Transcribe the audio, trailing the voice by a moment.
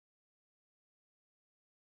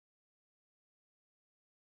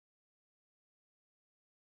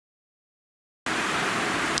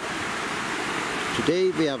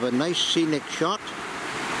Today we have a nice scenic shot.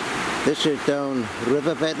 This is down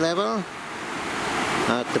riverbed level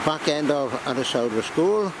at the back end of Ynysawdre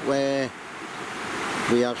school, where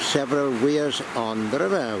we have several weirs on the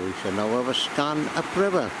river. We shall now have a scan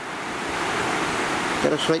upriver.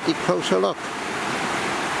 Get a slightly closer look.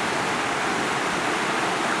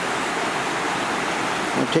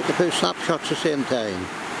 And take a few snapshots at the same time.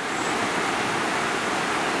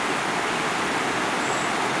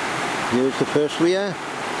 Here's the first weir, up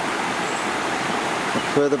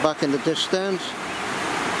further back in the distance.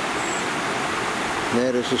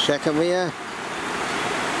 There is the second weir,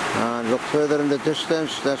 and look further in the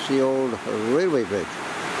distance, that's the old railway bridge.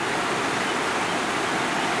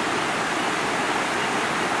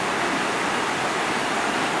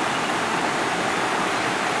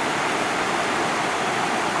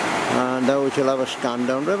 And now we shall have a scan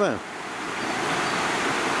down river.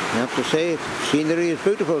 I have to say, scenery is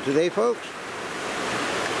beautiful today, folks.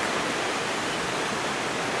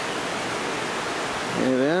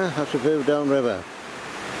 There we are, that's a view down river.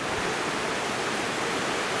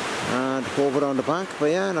 And over on the bank by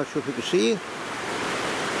here, not sure if you can see.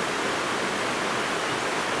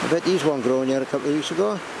 I bet these weren't growing here a couple of weeks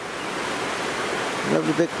ago.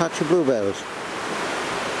 Lovely big patch of bluebells.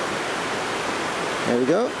 There we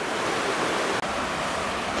go.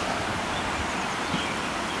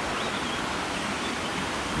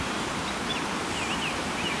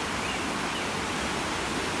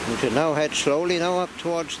 We should now head slowly now up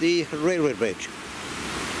towards the railway bridge.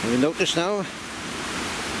 You notice now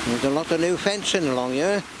there's a lot of new fencing along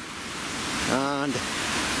here, and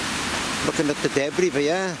looking at the debris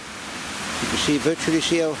here, you can virtually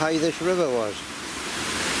see how high this river was.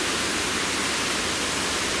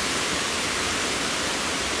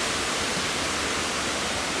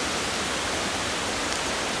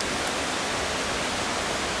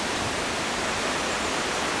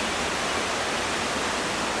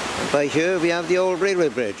 By here we have the old railway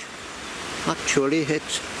bridge. Actually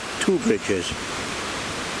it's two bridges.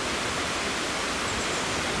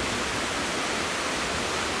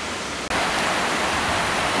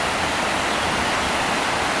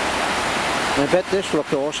 I bet this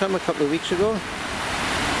looked awesome a couple of weeks ago.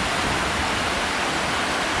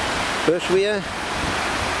 First weir,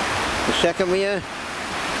 the second weir,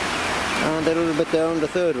 and a little bit down the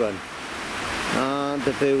third one. And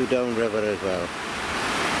the view down river as well.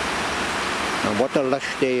 And what a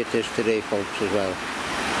lush day it is today, folks, as well.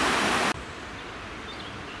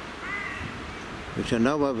 We shall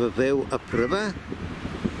now have a view upriver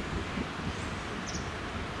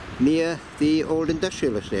near the old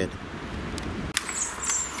industrial estate.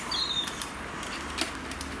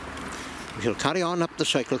 We shall carry on up the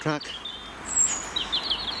cycle track.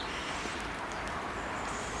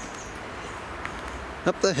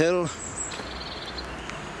 Up the hill.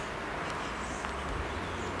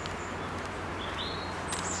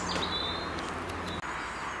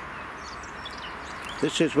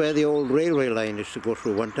 This is where the old railway line used to go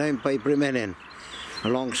through one time by Brynmenyn,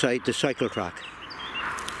 alongside the cycle track.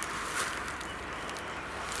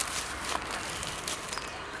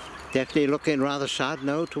 Definitely looking rather sad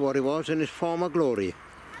now to what it was in its former glory.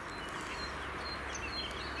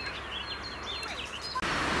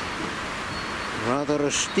 Rather a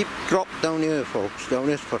steep drop down here, folks, down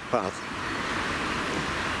this footpath.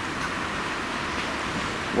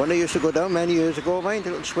 When I used to go down many years ago, mind, a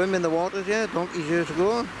little swim in the waters, yeah, donkeys years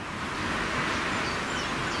ago.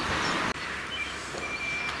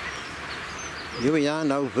 Here we are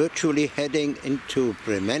now, virtually heading into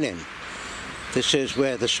Brynmenyn. This is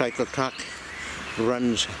where the cycle track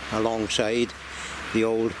runs alongside the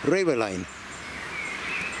old railway line.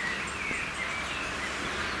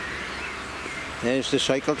 There's the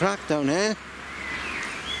cycle track down here.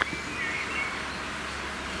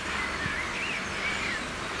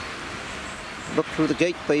 Look through the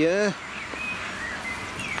gate by here.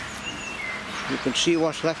 You can see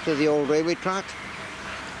what's left of the old railway track.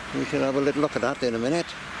 We shall have a little look at that in a minute.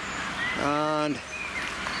 And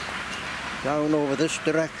down over this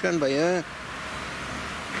direction by here.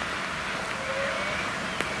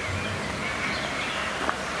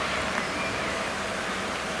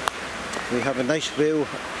 We have a nice view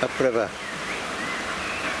upriver.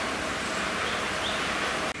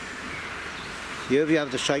 Here we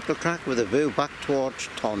have the cycle track with a view back towards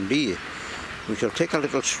Tondy. We shall take a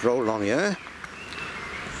little stroll on here.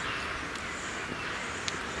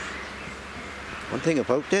 One thing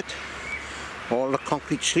about it, all the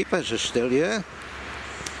concrete sleepers are still here,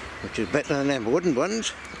 which is better than them wooden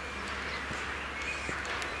ones.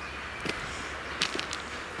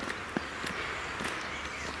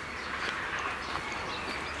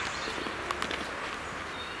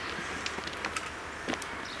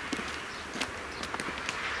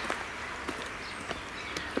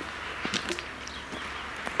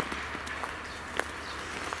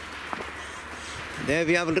 There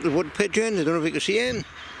we have a little wood pigeon. I don't know if you can see him.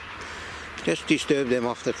 Just disturbed him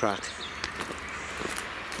off the track.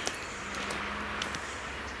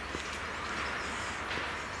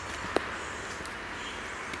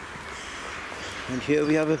 And here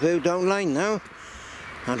we have a view down line now.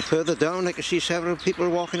 And further down I can see several people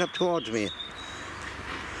walking up towards me.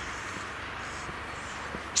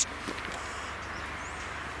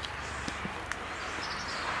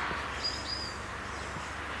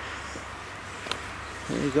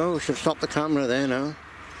 There you go, we shall stop the camera there now.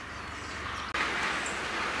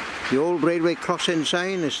 The old railway crossing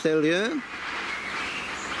sign is still here.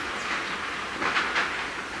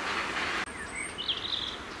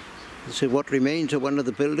 This is what remains of one of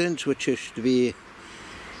the buildings which used to be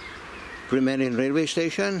Brynmenyn railway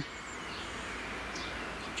station.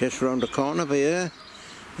 Just round the corner by here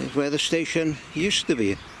is where the station used to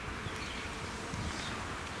be.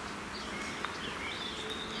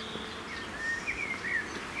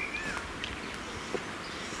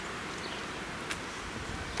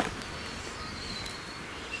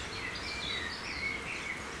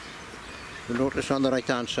 You'll notice on the right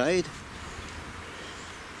hand side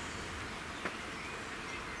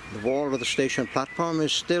the wall of the station platform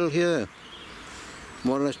is still here,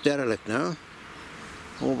 more or less derelict now.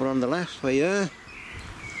 Over on the left by here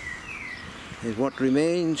is what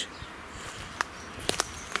remains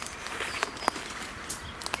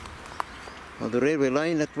of the railway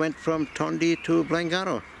line that went from Tondy to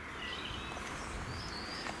Blackmill.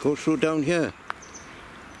 Goes through down here.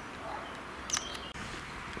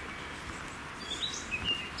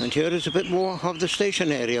 And here is a bit more of the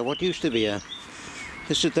station area, what used to be here.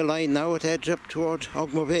 This is the line now, it heads up towards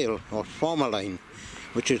Newmill, or former line,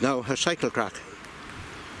 which is now a cycle track.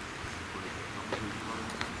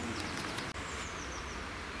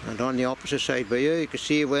 And on the opposite side by here you can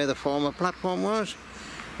see where the former platform was,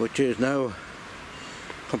 which is now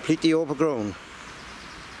completely overgrown.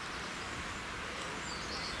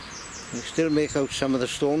 You still make out some of the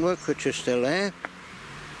stonework which is still there,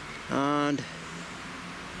 and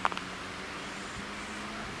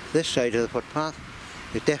this side of the footpath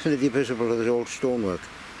is definitely visible of the old stonework.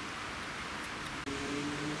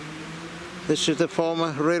 This is the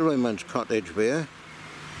former railwayman's cottage here.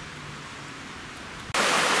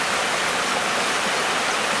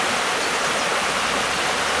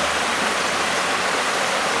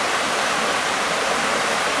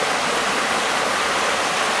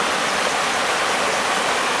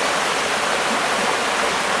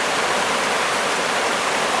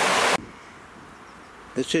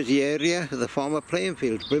 This is the area of the former playing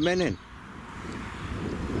field, Brynmenyn.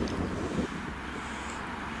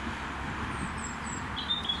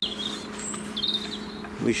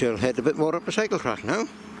 We shall head a bit more up the cycle track now.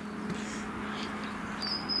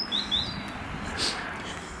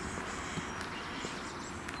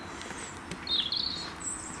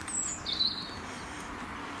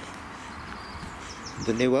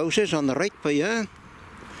 The new houses on the right by here.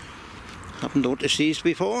 Haven't noticed these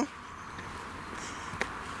before.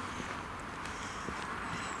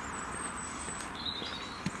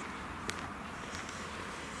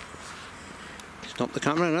 Stop the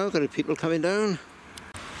camera now, got people coming down.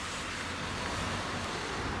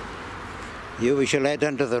 Here we shall head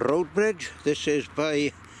under the road bridge. This is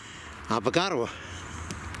by Abergarrow,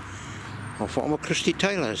 or former Christie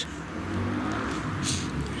Tailors.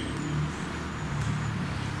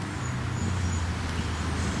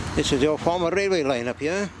 This is your former railway line up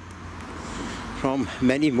here from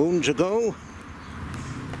many moons ago.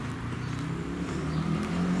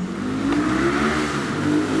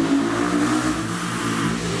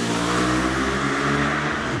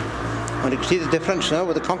 And you can see the difference now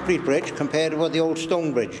with the concrete bridge compared with the old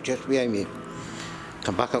stone bridge just behind me.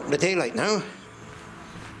 Come back out in the daylight now.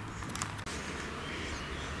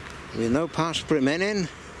 We're now past Brynmenyn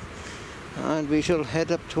and we shall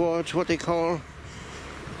head up towards what they call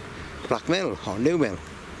Blackmill or Newmill.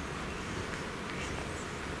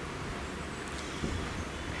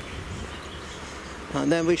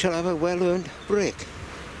 And then we shall have a well-earned break.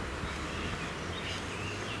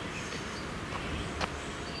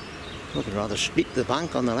 Looking rather steep, the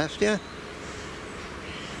bank on the left here.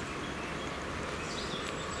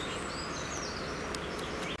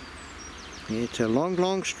 It's a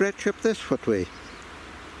long stretch up this footway.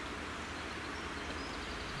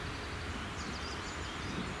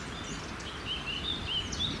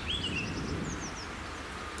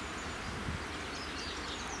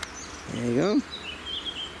 There you go.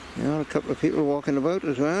 There are a couple of people walking about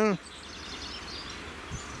as well.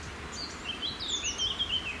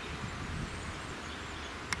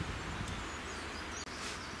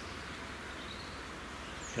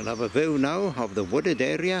 Can have a view now of the wooded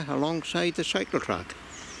area alongside the cycle track.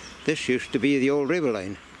 This used to be the old river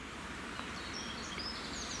line.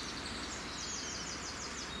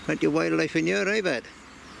 Plenty of wildlife in here, I bet.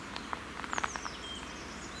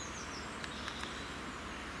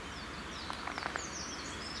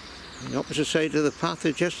 The opposite side of the path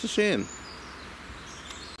is just the same.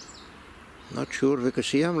 Not sure if you can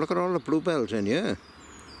see them. Look at all the bluebells in here.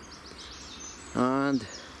 And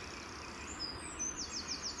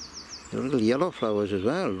the little yellow flowers as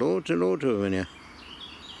well. Loads and loads of them in here.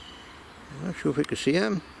 I'm not sure if you can see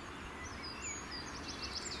them.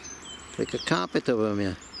 It's like a carpet of them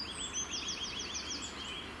here.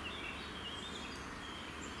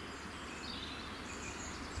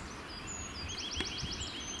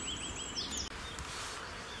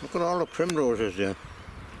 Look at all the primroses there.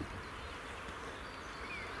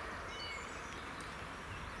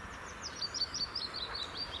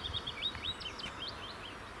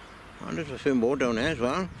 And there's a few more down there as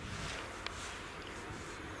well.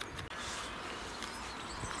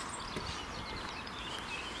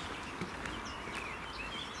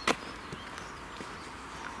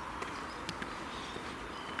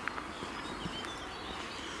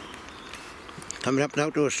 Coming up now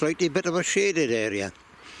to a slightly bit of a shaded area.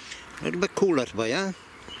 A little bit cooler by here.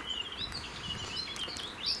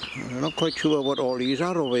 I'm not quite sure what all these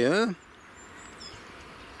are over here.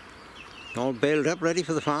 All baled up, ready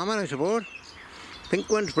for the farmer, I suppose. Pink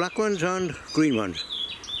ones, black ones and green ones.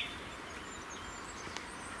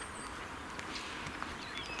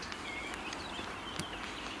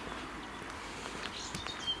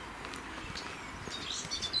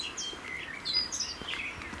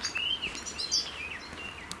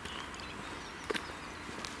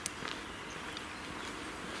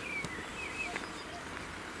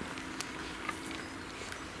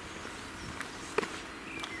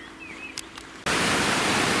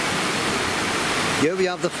 Here we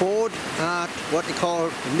have the ford at what they call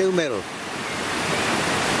Newmill.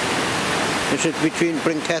 This is between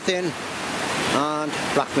Brynmenyn and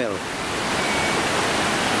Blackmill.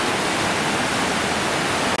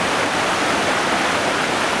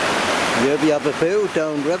 Here we have a view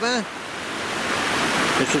down river.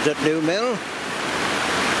 This is at Newmill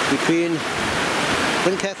between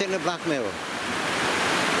Brynmenyn and Blackmill.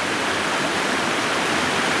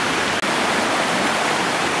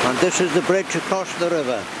 And this is the bridge across the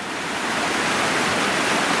river.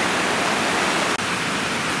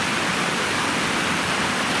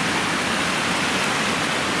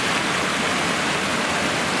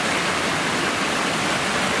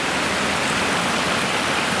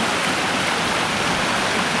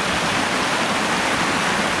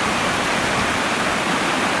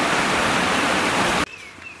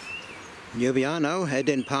 Here we are now,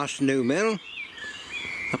 heading past Newmill,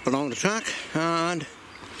 up along the track, and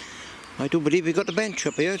I do believe we've got a bench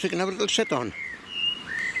up here so we can have a little sit on.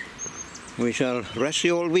 We shall rest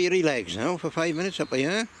the old weary legs now for 5 minutes up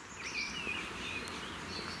here.